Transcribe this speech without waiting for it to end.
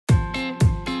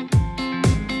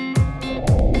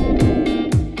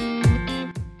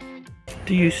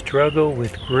Do you struggle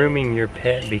with grooming your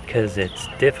pet because it's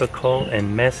difficult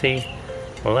and messy?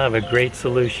 Well, I have a great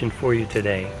solution for you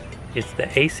today. It's the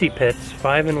AsyPets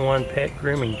 5-in-1 Pet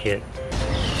Grooming Kit.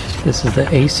 This is the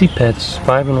AsyPets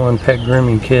 5-in-1 Pet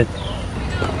Grooming Kit.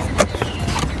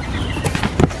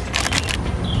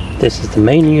 This is the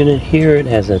main unit here. It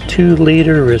has a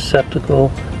 2-liter receptacle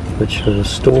which will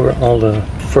store all the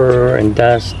fur and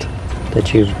dust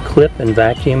that you clip and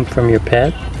vacuum from your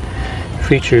pet.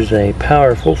 Features a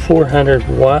powerful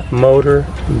 400-watt motor,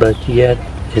 but yet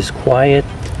is quiet.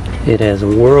 It has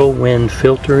whirlwind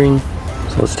filtering.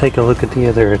 So let's take a look at the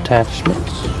other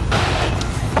attachments.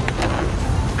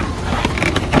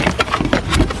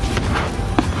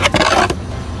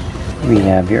 We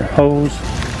have your hose.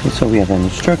 So we have an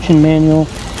instruction manual.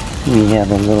 We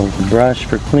have a little brush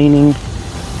for cleaning.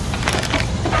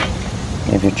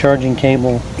 We have your charging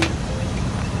cable.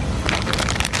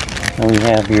 And we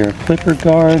have your clipper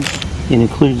guards. It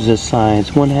includes the size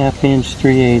 1/2 inch,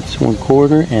 3/8,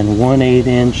 1/4, and 1/8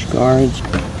 inch guards.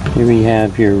 Here we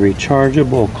have your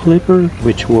rechargeable clipper,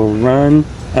 which will run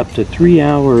up to 3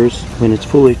 hours when it's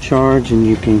fully charged, and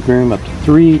you can groom up to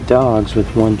 3 dogs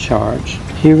with 1 charge.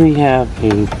 Here we have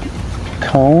a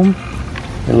comb.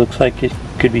 It looks like it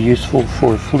could be useful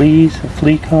for fleas, a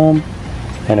flea comb.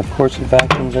 And of course it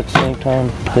vacuums at the same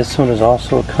time. This one is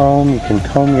also a comb. You can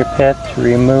comb your pet to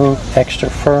remove extra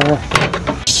fur.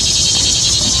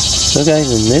 So guys,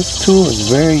 and this tool is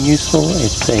very useful.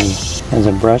 As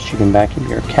a brush, you can vacuum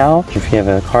your couch. If you have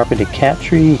a carpeted cat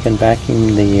tree, you can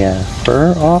vacuum the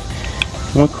fur off.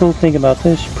 One cool thing about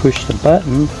this, you push the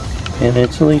button and it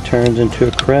instantly turns into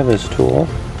a crevice tool.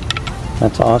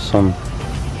 That's awesome.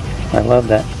 I love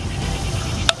that.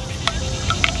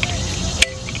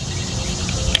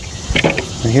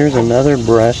 Here's another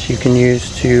brush you can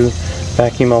use to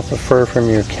vacuum off the fur from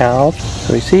your couch.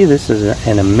 So you see, this is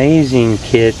an amazing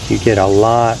kit. You get a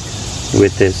lot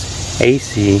with this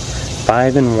Asy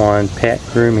 5-in-1 Pet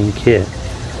Grooming Kit.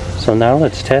 So now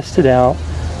let's test it out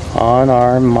on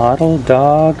our model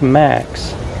dog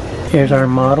Max. Here's our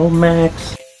model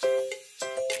Max.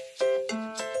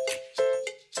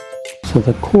 So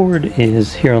the cord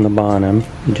is here on the bottom.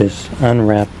 You just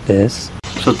unwrap this.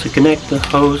 So to connect the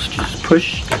hose, just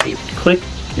click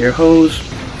your hose.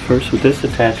 First with this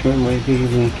attachment, maybe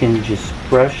we can just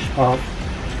brush off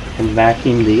and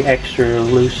vacuum the extra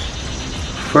loose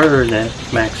fur that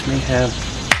Max may have.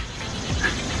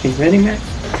 You ready, Max?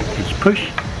 Just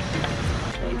push.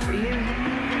 Wait for you.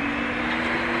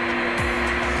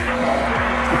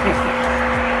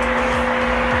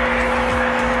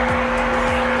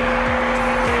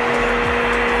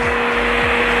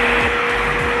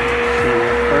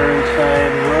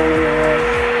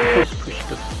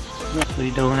 So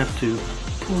you don't have to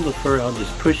pull the fur out,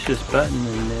 just push this button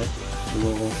and it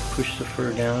will push the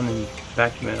fur down and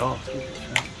vacuum it off.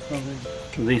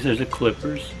 So these are the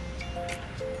clippers.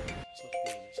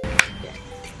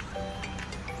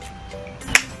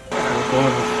 Go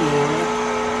on the floor.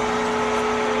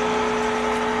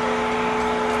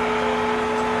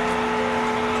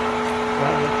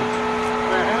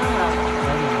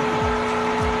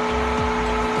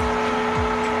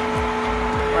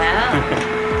 Wow.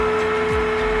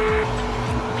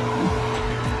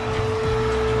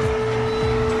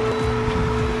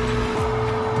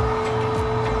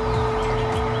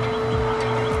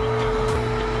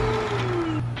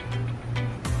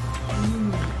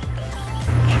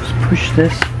 Push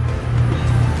this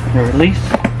and release,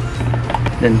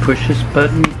 then push this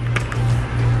button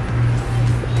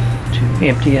to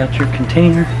empty out your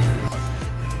container.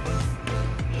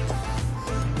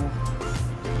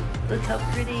 Look how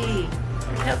pretty.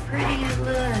 Look how pretty it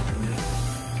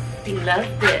looks. He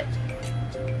loved it.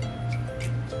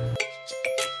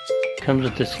 Comes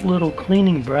with this little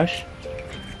cleaning brush.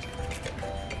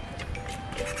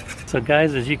 So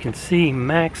guys, as you can see,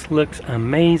 Max looks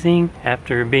amazing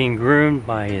after being groomed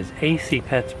by his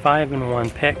AsyPets 5-in-1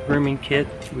 Pet Grooming Kit.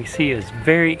 We see it's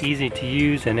very easy to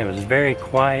use and it was very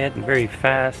quiet and very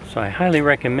fast. So I highly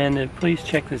recommend it. Please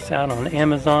check this out on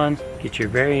Amazon. Get your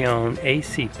very own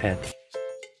AsyPets.